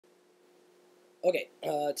Okay,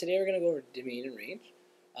 today we're going to go over domain and range.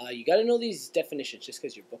 You got to know these definitions just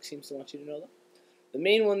because your book seems to want you to know them. The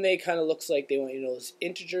main one, they kind of looks like they want you to know is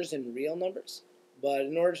integers and real numbers. But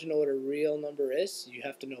in order to know what a real number is, you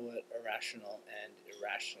have to know what a rational and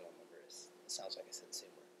irrational number is. It sounds like I said the same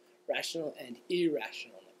word. Rational and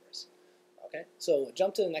irrational numbers. Okay, so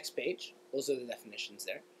jump to the next page. Those are the definitions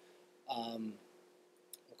there. We'll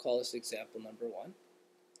call this example number 1.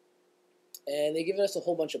 And they give us a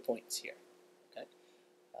whole bunch of points here. Okay,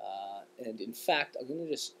 and in fact, I'm going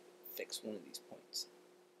to just fix one of these points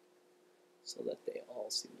so that they all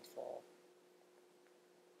seem to fall.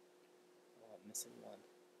 Oh, I'm missing one.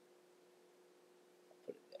 I'll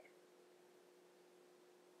put it there.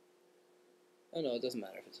 Oh no, it doesn't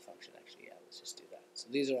matter if it's a function actually. Yeah, let's just do that. So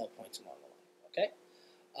these are all points along the line. Okay.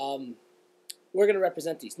 We're going to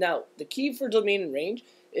represent these. Now, the key for domain and range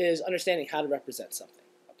is understanding how to represent something.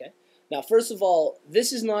 Okay. Now, first of all,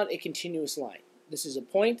 this is not a continuous line. This is a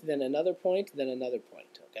point, then another point, then another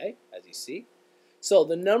point. Okay, as you see. So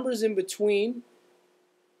the numbers in between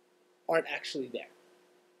aren't actually there.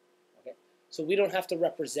 Okay, so we don't have to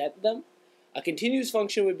represent them. A continuous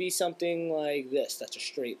function would be something like this. That's a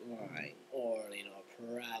straight line, or a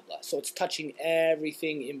parabola. So it's touching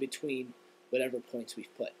everything in between whatever points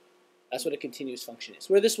we've put. That's what a continuous function is.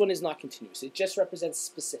 Where this one is not continuous. It just represents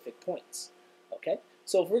specific points. Okay?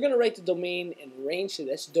 So if we're going to write the domain and range to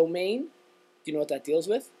this, domain, do you know what that deals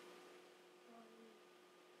with?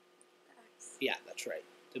 The x. Yeah, that's right.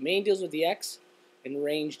 Domain deals with the x, and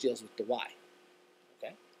range deals with the y.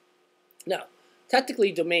 Okay? Now,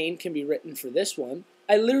 technically, domain can be written for this one.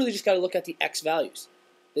 I literally just got to look at the x values.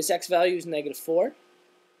 This x value is -4,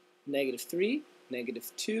 -3,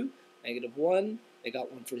 -2, -1. They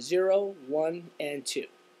got one for 0, 1, and 2.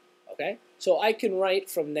 Okay? So I can write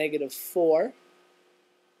from -4,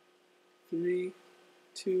 3,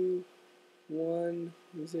 2, 1,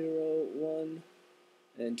 0, 1,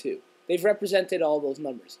 and 2. They've represented all those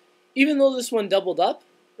numbers. Even though this one doubled up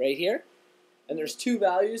right here, and there's 2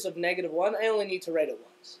 values of -1, I only need to write it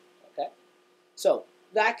once. Okay? So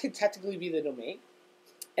that could technically be the domain.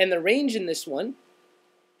 And the range in this one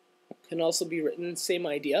can also be written, same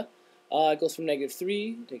idea. It goes from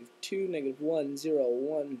 -3, -2, -1, 0,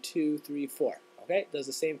 1, 2, 3, 4. Okay? It does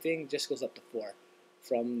the same thing, just goes up to 4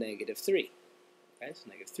 from -3. Okay? So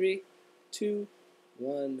 -3, 2,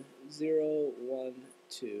 1, 0, 1,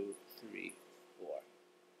 2, 3, 4.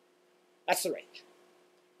 That's the range.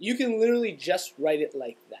 You can literally just write it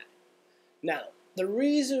like that. Now, the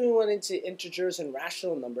reason we went into integers and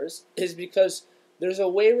rational numbers is because there's a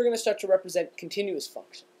way we're going to start to represent continuous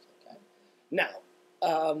functions. Okay? Now,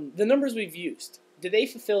 the numbers we've used, do they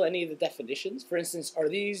fulfill any of the definitions? For instance, are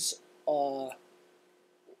these, how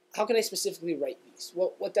can I specifically write these?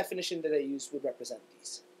 What definition did I use would represent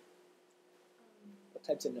these? What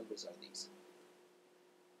types of numbers are these?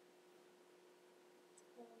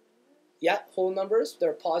 Whole numbers. Yeah, whole numbers.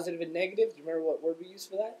 They're positive and negative. Do you remember what word we used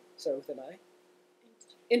for that? Start with an I.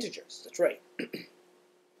 Integers. That's right.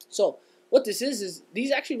 So what this is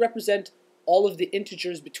these actually represent all of the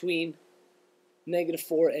integers between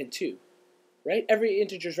 -4 and 2. Right? Every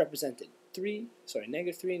integer is represented. -3,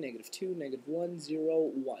 -2, -1, 0,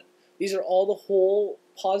 1. These are all the whole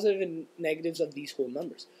positive and negatives of these whole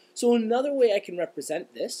numbers. So another way I can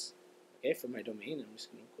represent this, okay, for my domain, I'm just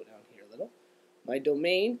going to go down here a little. My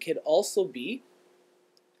domain could also be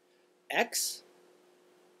x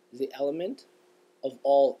is the element of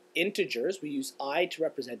all integers. We use I to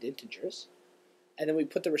represent integers. And then we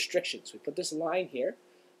put the restrictions. We put this line here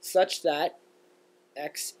such that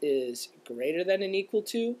x is greater than and equal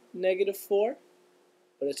to -4,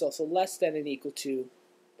 but it's also less than and equal to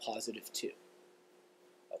 +2.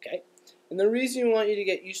 Okay? And the reason we want you to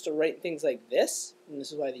get used to writing things like this, and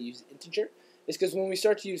this is why they use integer, is because when we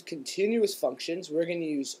start to use continuous functions, we're going to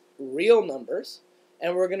use real numbers,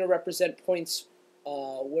 and we're going to represent points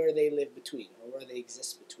where they live between, or where they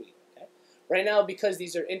exist between. Okay? Right now, because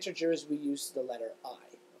these are integers, we use the letter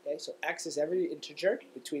I. Okay? So x is every integer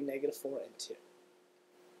between -4 and 2.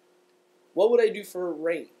 What would I do for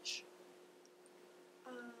range?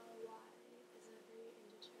 Y is every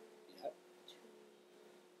integer Yep. between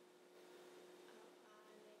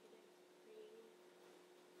 -3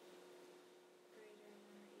 greater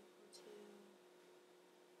than or equal to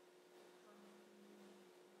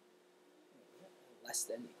Less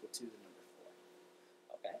than equal to the number 4.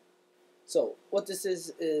 Okay? So what this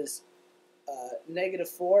is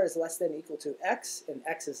 -4 is less than or equal to x, and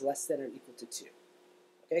x is less than or equal to 2.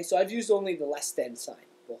 Okay, so I've used only the less than sign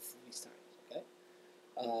both of these times. Okay,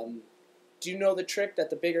 do you know the trick that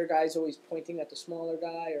the bigger guy is always pointing at the smaller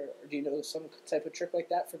guy, or do you know some type of trick like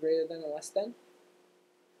that for greater than and less than?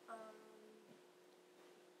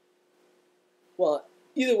 Well,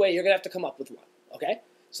 either way, you're going to have to come up with one, okay?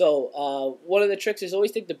 So one of the tricks is always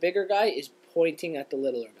think the bigger guy is pointing at the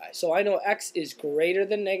littler guy. So I know x is greater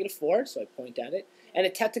than -4, so I point at it. And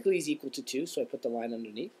it technically is equal to 2, so I put the line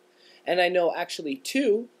underneath. And I know actually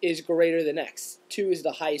 2 is greater than x. 2 is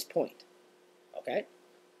the highest point, okay?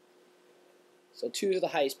 So 2 is the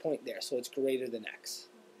highest point there, so it's greater than x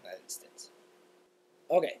in that instance.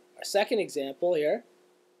 Okay, our second example here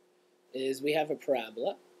is we have a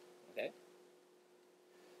parabola, okay?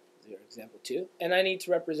 Here's example 2, and I need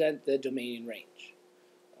to represent the domain and range,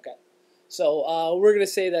 okay? So we're going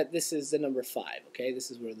to say that this is the number 5, okay? This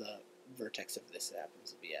is where the vertex of this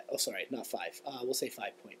happens to be at. Oh, sorry, not 5. We'll say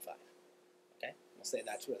 5.5, okay? We'll say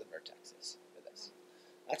that's where the vertex is for this.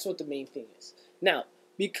 That's what the main thing is. Now,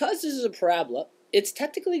 because this is a parabola, it's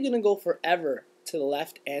technically going to go forever to the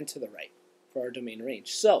left and to the right for our domain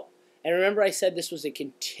range. So, and remember I said this was a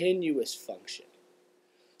continuous function.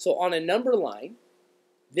 So on a number line,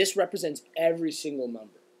 this represents every single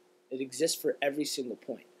number. It exists for every single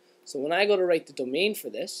point. So when I go to write the domain for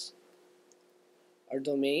this, our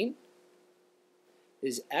domain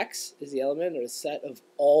is x is the element or the set of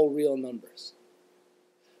all real numbers.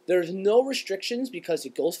 There's no restrictions because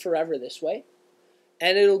it goes forever this way,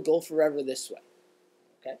 and it'll go forever this way.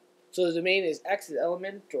 Okay? So the domain is x is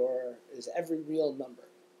element or is every real number.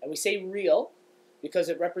 And we say real because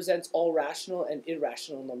it represents all rational and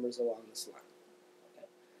irrational numbers along this line. Okay?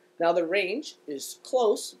 Now the range is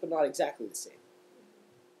close, but not exactly the same.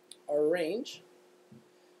 Our range,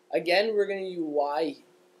 again, we're going to use y,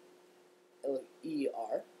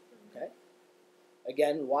 E-R, okay?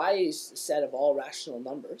 Again, y is the set of all rational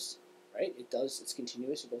numbers, right? It's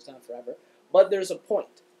continuous, it goes down forever. But there's a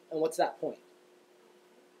point. And what's that point?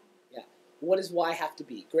 Yeah. What does y have to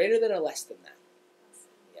be? Greater than or less than that?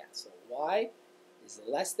 Yeah, so y is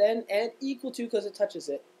less than and equal to, because it touches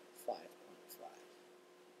it, 5.5.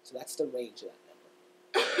 So that's the range of that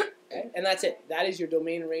number. Okay? And that's it. That is your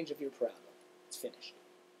domain and range of your parabola. It's finished.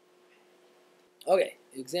 Okay,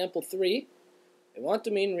 example 3. They want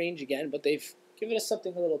domain and range again, but they've given us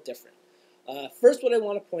something a little different. First, what I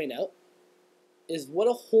want to point out is what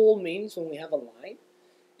a hole means when we have a line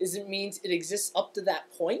is it means it exists up to that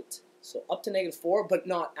point, so up to -4, but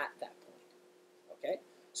not at that point. Okay?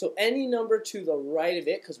 So any number to the right of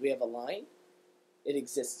it, because we have a line, it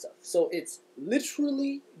exists of. So it's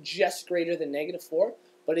literally just greater than -4,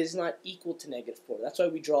 but it is not equal to -4. That's why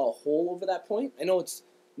we draw a hole over that point. I know it's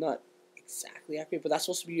not exactly accurate, but that's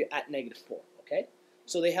supposed to be at -4. Okay?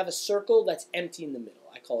 So they have a circle that's empty in the middle.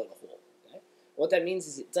 I call it a hole. Okay? What that means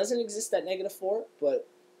is it doesn't exist at -4, but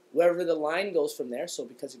wherever the line goes from there, so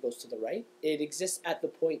because it goes to the right, it exists at the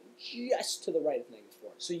point just to the right of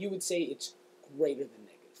 -4. So you would say it's greater than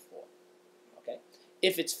 -4. Okay?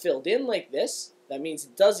 If it's filled in like this, that means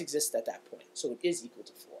it does exist at that point. So it is equal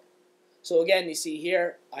to 4. So again, you see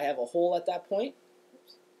here, I have a hole at that point.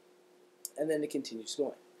 Oops. And then it continues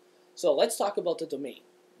going. So let's talk about the domain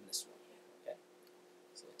in this one. Okay?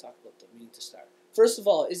 So we'll talk about domain to start. First of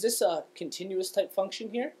all, is this a continuous type function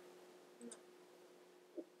here?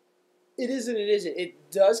 It is and it isn't.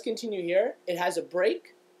 It does continue here. It has a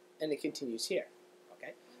break, and it continues here.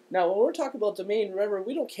 Okay. Now, when we're talking about domain, remember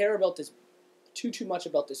we don't care about this too much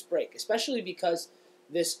about this break, especially because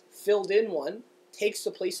this filled-in one takes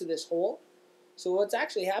the place of this hole. So what's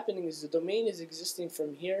actually happening is the domain is existing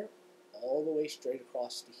from here all the way straight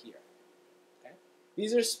across to here. Okay.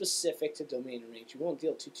 These are specific to domain and range. You won't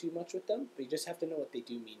deal too much with them, but you just have to know what they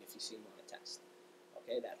do mean if you see them on a test.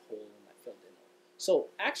 Okay, that hole and that filled-in hole. So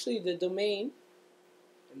actually the domain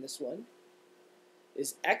in this one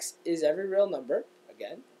is x is every real number,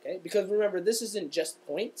 again, okay? Because remember, this isn't just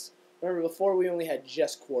points. Remember before we only had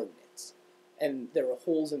just coordinates, and there were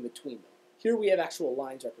holes in between them. Here we have actual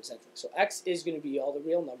lines representing. So x is going to be all the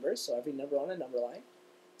real numbers, so every number on a number line,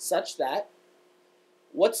 such that,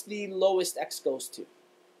 what's the lowest x goes to?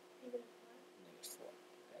 -4.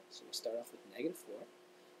 Okay, so we start off with -4.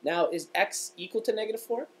 Now, is x equal to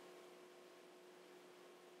 -4?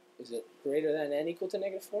 Is it greater than and equal to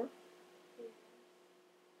 -4? Yeah.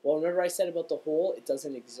 Well, remember I said about the hole, it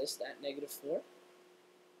doesn't exist at -4.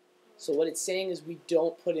 So what it's saying is we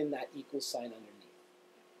don't put in that equal sign underneath.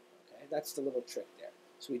 Okay, that's the little trick there.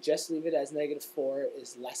 So we just leave it as -4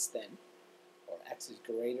 is less than, or x is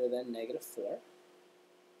greater than -4.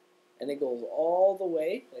 And it goes all the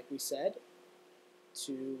way, like we said,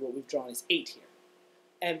 to what we've drawn is 8 here.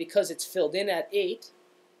 And because it's filled in at 8,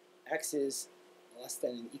 x is less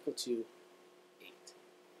than and equal to 8.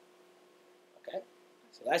 Okay?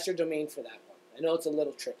 So that's your domain for that one. I know it's a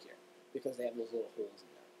little trickier because they have those little holes in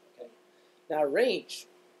there. Okay? Now range.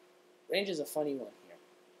 Range is a funny one here.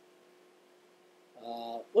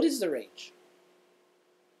 What is the range?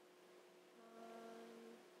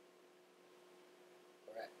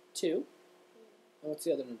 We're at 2. Yeah. And what's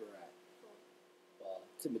the other number we're at? 4. Well,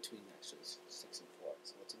 it's in between actually. It's 6 and 4.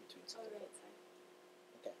 So what's in between 6 Oh, and 4? right, sorry.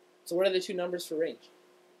 Okay. So what are the two numbers for range?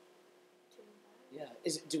 2 and 5.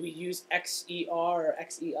 Yeah. Do we use XER or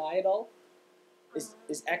XEI at all?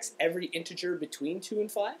 Is X every integer between 2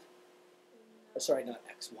 and 5? Or sorry, not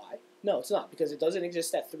XY. No, it's not, because it doesn't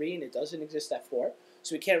exist at 3 and it doesn't exist at 4.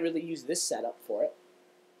 So we can't really use this setup for it.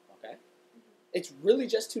 Okay? It's really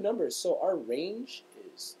just two numbers. So our range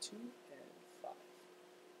is 2 and 5.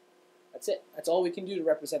 That's it. That's all we can do to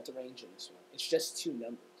represent the range in this one. It's just two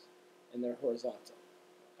numbers. And they're horizontal.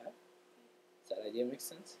 Okay? Does that idea make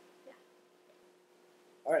sense? Yeah.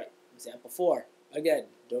 Alright, example 4. Again,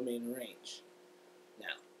 domain and range.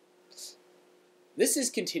 Now, this is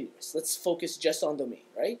continuous. Let's focus just on domain,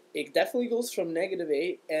 right? It definitely goes from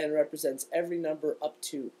 -8 and represents every number up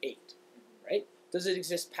to 8, right? Does it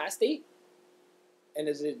exist past 8? And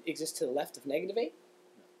does it exist to the left of -8?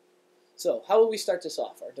 No. So, how will we start this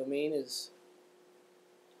off? Our domain is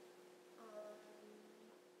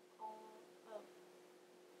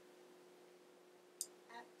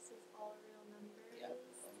X is all real numbers. yeah,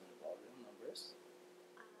 all real numbers,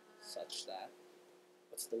 such that,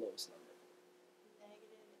 what's the lowest number?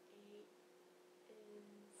 -8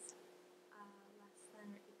 is less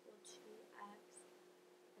than or equal to X,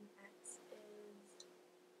 and X is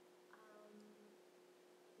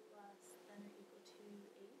less than or equal to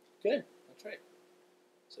 8. Good, that's right.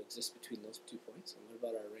 So it exists between those 2 points. And what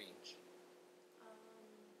about our range? Y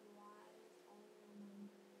is all real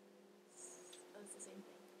numbers. Oh, it's the same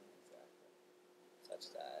thing. Exactly.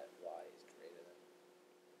 Such that y is greater than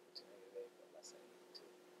equal to -8, but less than or equal to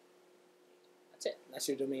 8. That's it. That's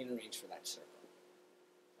your domain and range for that circle.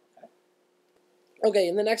 Okay. Okay,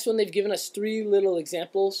 in the next one, they've given us 3 little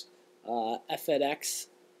examples. F at x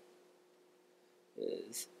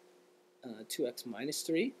is 2x minus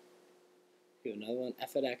 3. Here, another one.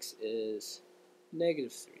 F at x is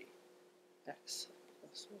 -3. X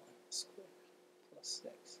plus 1 squared plus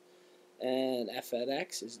 6. And f at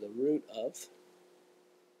x is the root of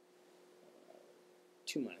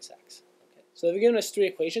 2 minus x. Okay. So they've given us 3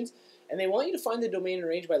 equations, and they want you to find the domain and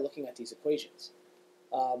range by looking at these equations.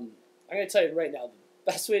 I'm going to tell you right now, the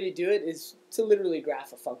best way to do it is to literally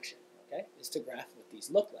graph a function. Okay, is to graph what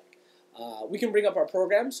these look like. We can bring up our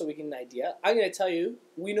program so we get an idea. I'm going to tell you,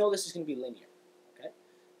 we know this is going to be linear. Okay,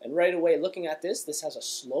 and right away, looking at this, this has a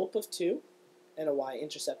slope of 2 and a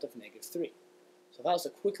y-intercept of -3. So if I was to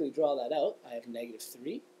quickly draw that out, I have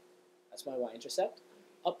 -3, that's my y-intercept,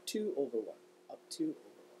 up 2 over 1, up 2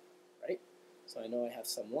 over 1, right? So I know I have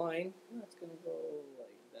some line, that's going to go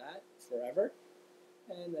like that forever,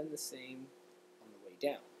 and then the same on the way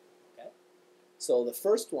down, okay? So the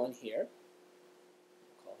first one here,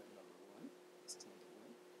 we'll call him number 1, this is number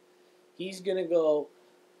 1, he's going to go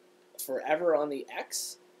forever on the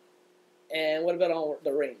x, and what about on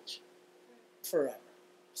the range? Forever.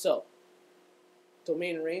 So,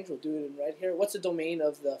 domain and range, we'll do it in right here. What's the domain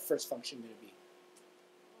of the first function going to be?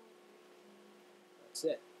 That's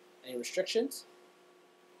it. Any restrictions?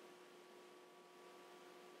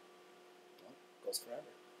 No, it goes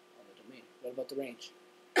forever on the domain. What about the range?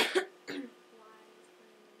 Y is all real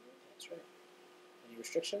numbers. That's right. Any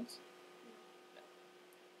restrictions? No.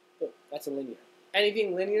 But that's a linear.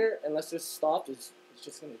 Anything linear, unless it's stopped, is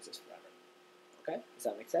just going to exist forever. Okay? Does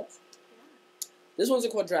that make sense? Yeah. This one's a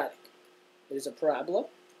quadratic. It is a parabola.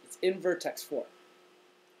 It's in vertex form.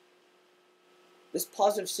 This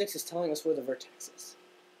 +6 is telling us where the vertex is.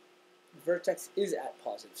 The vertex is at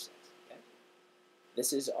 +6. Okay?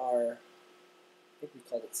 This is our, I think we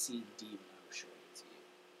called it C and D when I was showing it to you.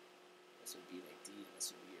 This would be like D and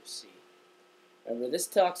this would be your C. Remember, this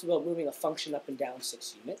talks about moving a function up and down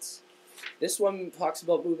 6 units. This one talks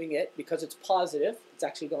about moving it, because it's positive, it's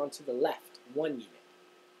actually gone to the left 1 unit.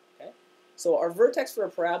 Okay? So our vertex for a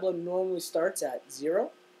parabola normally starts at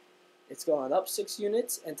 0. It's gone up 6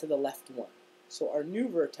 units and to the left 1. So our new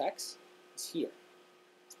vertex is here.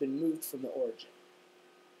 It's been moved from the origin.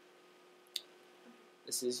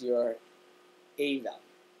 This is your A value.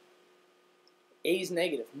 A is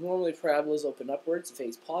negative. Normally parabolas open upwards if A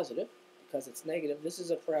is positive. Because it's negative, this is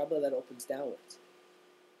a parabola that opens downwards.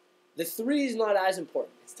 The 3 is not as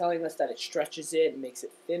important. It's telling us that it stretches it and makes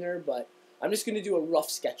it thinner, but I'm just going to do a rough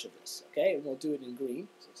sketch of this, okay? And we'll do it in green,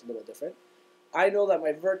 so it's a little different. I know that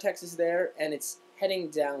my vertex is there, and it's heading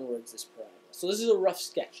downwards, this parabola. So this is a rough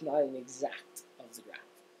sketch, not an exact of the graph.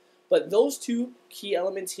 But those 2 key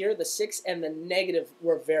elements here, the 6 and the negative,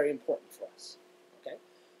 were very important for us, okay?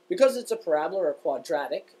 Because it's a parabola or a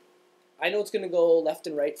quadratic, I know it's going to go left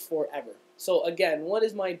and right forever. So again, what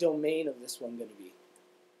is my domain of this one going to be?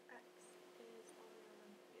 X is all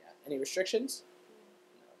around. Yeah. Any restrictions?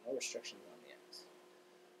 No. No restrictions on the X.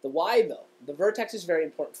 The Y, though, the vertex is very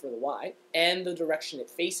important for the Y, and the direction it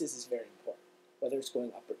faces is very important, whether it's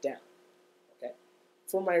going up or down. Okay.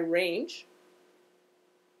 For my range,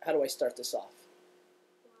 how do I start this off?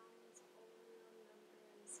 Y's all around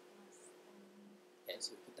number is less than. Okay,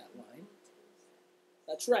 so we put that line. equal to 6.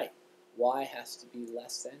 That's right. Y has to be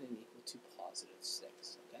less than and equal to positive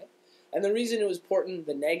 6. Okay? And the reason it was important,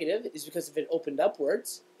 the negative, is because if it opened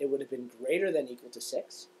upwards, it would have been greater than equal to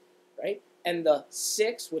 6, right? And the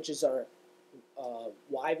 6, which is our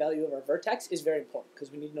Y value of our vertex, is very important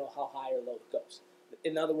because we need to know how high or low it goes.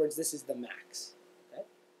 In other words, this is the max. Okay?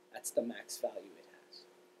 That's the max value it has.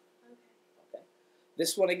 Okay. Okay?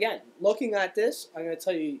 This one, again, looking at this, I'm going to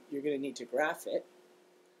tell you you're going to need to graph it.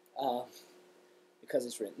 Because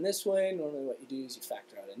it's written this way, normally what you do is you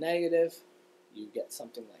factor out a negative. You get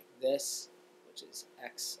something like this, which is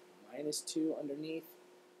x minus 2 underneath,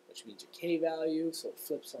 which means your k value, so it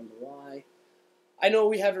flips on the y. I know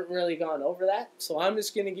we haven't really gone over that, so I'm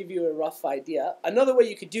just going to give you a rough idea. Another way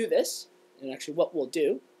you could do this, and actually what we'll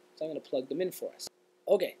do, is I'm going to plug them in for us.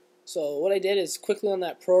 Okay, so what I did is quickly on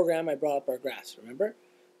that program, I brought up our graphs, remember?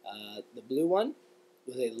 The blue one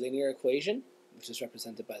was a linear equation, which is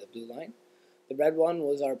represented by the blue line. The red one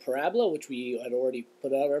was our parabola, which we had already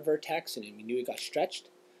put out our vertex, and we knew it got stretched.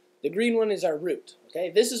 The green one is our root.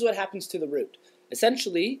 Okay, this is what happens to the root.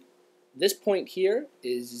 Essentially, this point here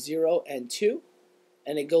is 0 and 2,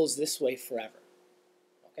 and it goes this way forever.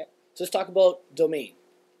 Okay, so let's talk about domain.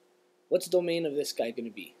 What's the domain of this guy going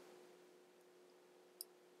to be?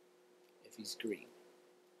 If he's green.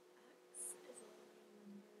 X is all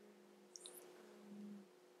around numbers.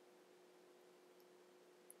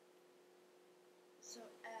 So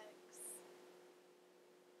X.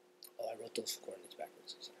 Oh, I wrote those coordinates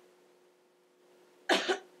backwards. Sorry.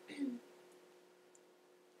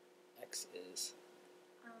 X is.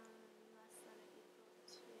 Less than or equal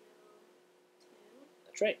to 2.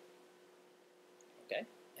 That's right. Okay.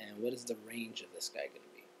 And what is the range of this guy going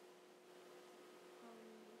to be?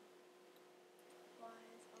 Y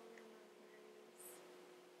is all around numbers.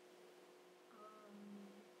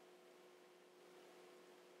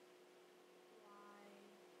 Y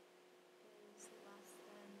is less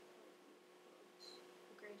than or equal to,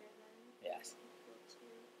 greater than Yes. or equal to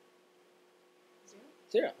 0.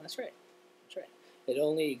 0. That's right. That's right. It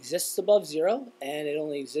only exists above 0, and it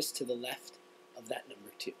only exists to the left of that number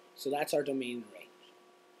 2. So that's our domain range.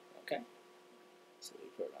 Okay? So we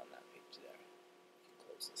put it on that page there. We can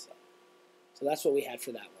close this up. So that's what we had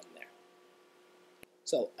for that one there.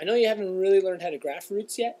 So I know you haven't really learned how to graph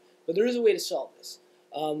roots yet, but there is a way to solve this.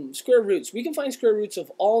 Square roots. We can find square roots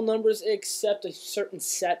of all numbers except a certain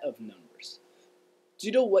set of numbers. Do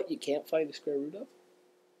you know what you can't find the square root of?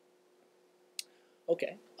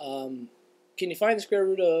 Okay. Can you find the square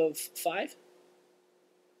root of 5?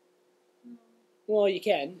 No. Well, you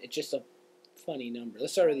can. It's just a funny number.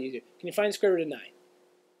 Let's start with the easier. Can you find the square root of 9?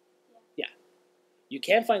 Yeah. You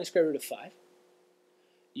can find the square root of 5.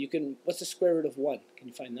 You can. What's the square root of 1? Can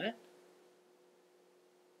you find that?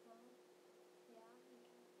 Well,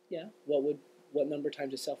 yeah. Yeah. What number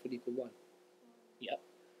times itself would equal 1? Yep.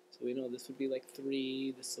 So we know this would be like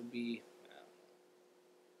 3. This will be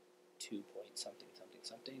 2 point something something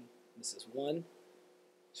something. This is 1.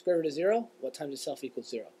 Square root of 0. What times itself equals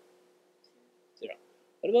 0? 0.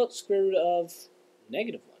 What about square root of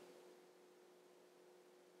negative 1?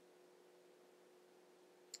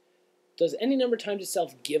 Does any number times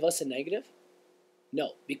itself give us a negative?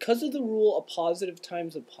 No. Because of the rule, a positive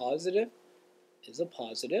times a positive is a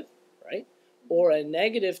positive, right? Or a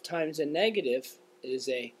negative times a negative is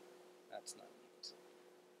a, that's not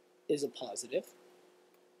is a positive.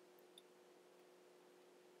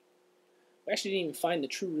 We actually didn't even find the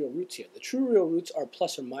true real roots here. The true real roots are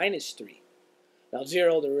plus or minus 3. Now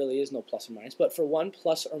 0, there really is no plus or minus, but for 1,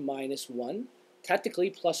 plus or minus 1, technically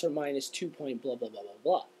plus or minus 2 point blah, blah, blah, blah,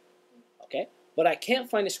 blah. Okay? But I can't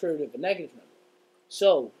find the square root of a negative number.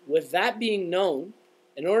 So, with that being known,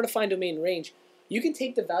 in order to find domain range, you can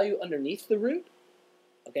take the value underneath the root.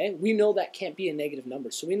 Okay? We know that can't be a negative number.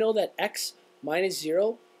 So we know that x minus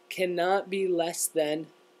 0 cannot be less than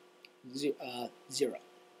 0.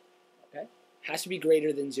 Okay? Has to be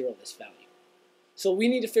greater than 0, this value. So we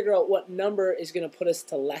need to figure out what number is going to put us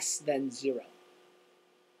to less than 0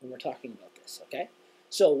 when we're talking about this. Okay?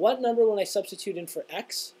 So what number, when I substitute in for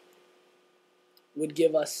x, would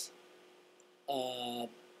give us,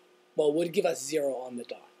 would give us 0 on the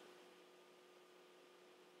dot?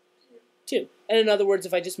 2. And in other words,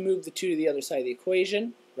 if I just move the 2 to the other side of the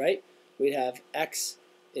equation, right, we'd have x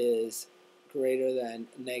is greater than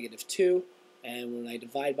negative 2. And when I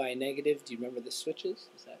divide by a negative, do you remember the switches?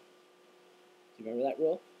 Do you remember that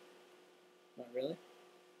rule? Not really?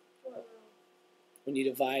 When you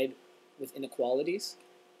divide with inequalities,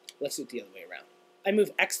 let's do it the other way around. I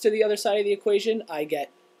move x to the other side of the equation, I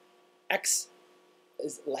get x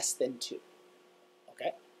is less than 2. Okay?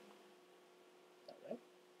 Is that right?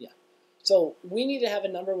 Yeah. So we need to have a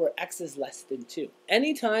number where x is less than 2.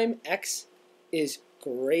 Anytime x is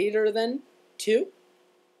greater than 2,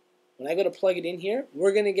 when I go to plug it in here,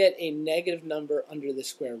 we're going to get a negative number under the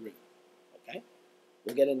square root. Okay?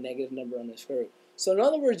 We'll get a negative number under the square root. So in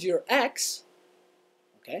other words, your x,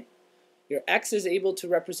 okay, your x is able to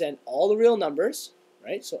represent all the real numbers,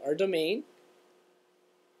 right? So our domain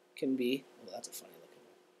can be, oh, that's a funny looking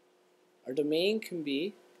one. Our domain can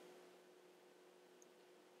be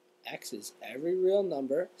x is every real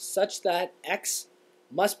number such that x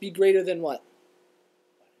must be greater than what?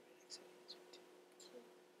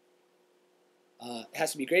 It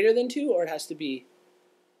has to be greater than 2, or it has to be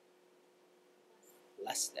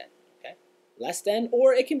less than, okay? Less than,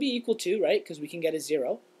 or it can be equal to, right? Because we can get a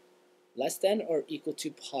 0. Less than or equal to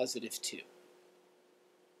positive 2.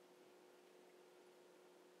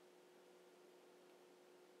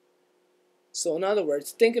 So in other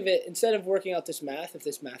words, think of it, instead of working out this math, if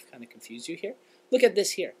this math kind of confused you here, look at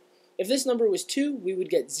this here. If this number was 2, we would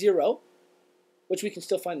get 0, which we can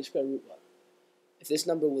still find the square root of. If this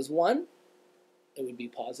number was 1, it would be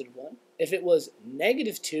positive 1. If it was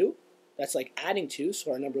negative 2, that's like adding 2,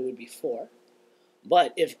 so our number would be 4.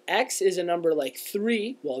 But if x is a number like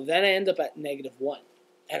 3, well, then I end up at negative 1,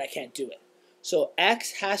 and I can't do it. So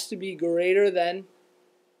x has to be greater than,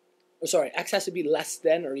 or sorry, x has to be less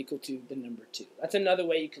than or equal to the number 2. That's another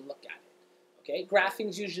way you can look at it. Okay, graphing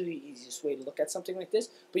is usually the easiest way to look at something like this,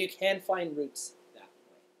 but you can find roots that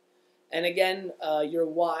way. And again, your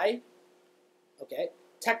y, okay,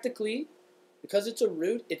 technically, because it's a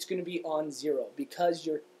root, it's going to be on 0. Because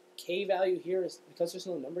your k value here is, because there's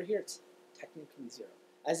no number here, it's technically 0.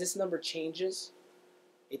 As this number changes,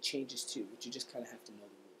 it changes too, which you just kind of have to know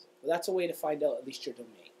the rules of. But that's a way to find out at least your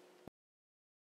domain.